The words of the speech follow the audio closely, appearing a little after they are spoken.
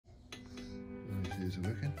Is it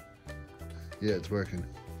working? Yeah, it's working.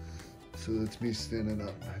 So that's me standing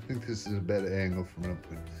up. I think this is a better angle from up.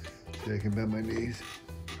 See, I can bend my knees.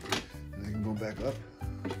 And I can go back up.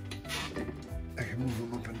 I can move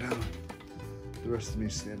them up and down. The rest of me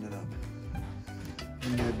standing up.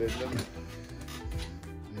 And I bend them.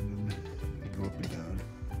 And then I go up and down.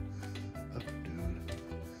 Up, down.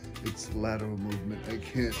 It's lateral movement. I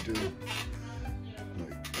can't do,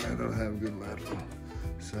 like, I don't have good lateral.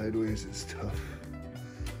 Sideways is tough.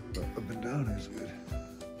 But up and down is good.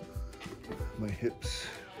 My hips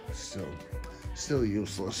still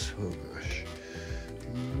useless. Oh gosh.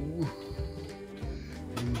 Ooh.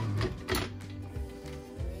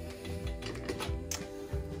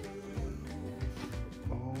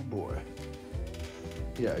 Oh boy.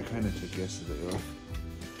 Yeah, I kind of took yesterday off.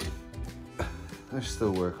 I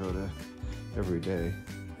still work out every day.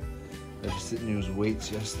 I just didn't use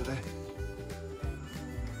weights yesterday.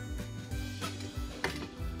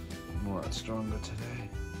 I'm a lot stronger today.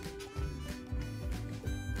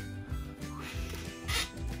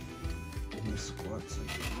 These squats are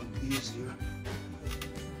getting easier.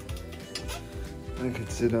 I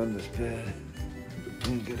could sit on this bed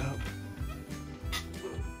and get up.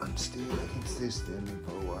 I can stay standing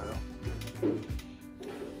for a while.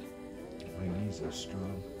 My knees are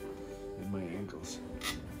strong and my ankles.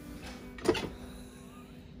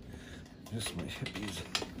 Just my hippies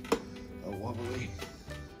are wobbly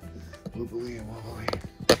and wobbly.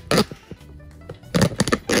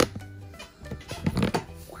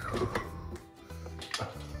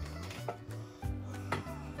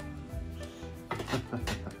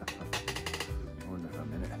 I wonder if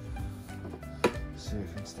I'm in it. See if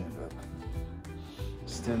I can stand up.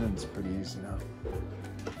 Standing's pretty easy now.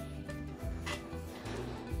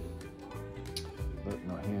 But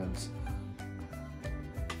no hands.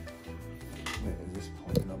 Wait, is this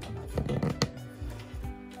pointing up enough?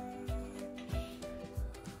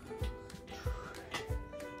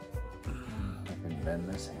 I can bend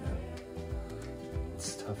this hand.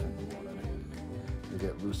 It's tough in the morning. They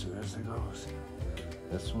get looser as it goes.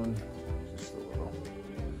 This one, just a little.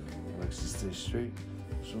 It likes to stay straight.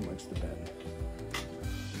 This one likes to bend.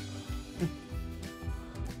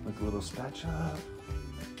 Like a little spatula.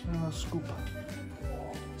 A little scoop.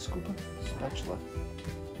 Scooper? Spatula.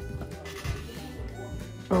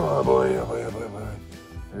 Oh boy, oh boy, oh boy, oh boy.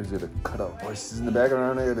 There's the cutout voices in the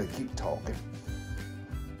background. I gotta keep talking.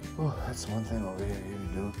 Oh, that's one thing over here you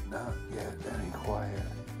do not get any quiet.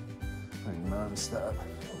 Like non-stop.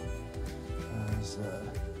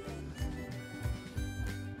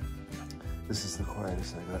 This is the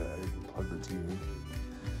quietest I gotta plug the TV.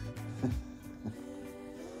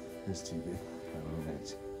 Here's TV. My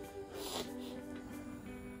roommates.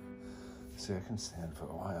 See, I can stand for a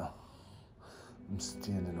while. I'm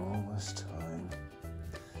standing all this time.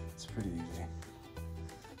 It's pretty easy.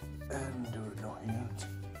 And do it no hands.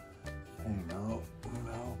 Hang out,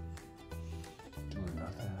 no. Doing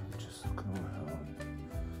nothing, just looking around.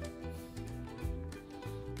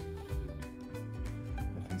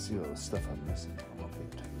 I can see all the stuff I'm missing. I'm up here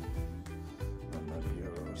too. On my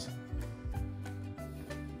bureaus.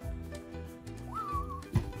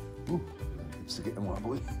 Ooh, it's getting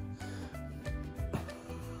wobbly.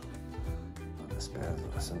 On the spasm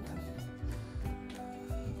or something.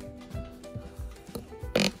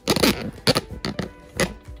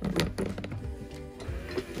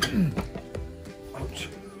 Ouch.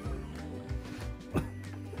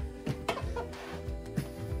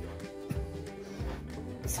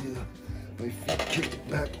 See, my feet kick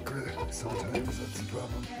back sometimes, that's the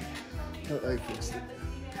problem. But I fixed it.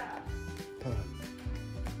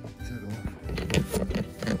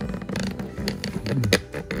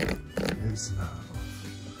 Here's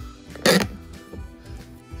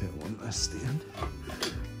hit one last stand.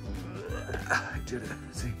 I did it.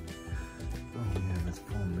 See? Oh man, that's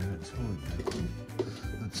 4 minutes. Holy cow.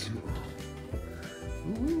 Let's see.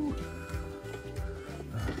 Ooh.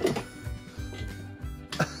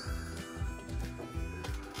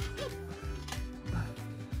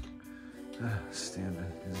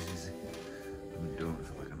 Standing is easy. I've been doing it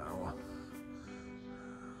for like an hour.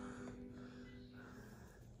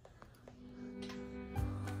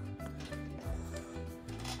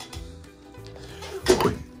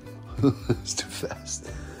 It's too fast.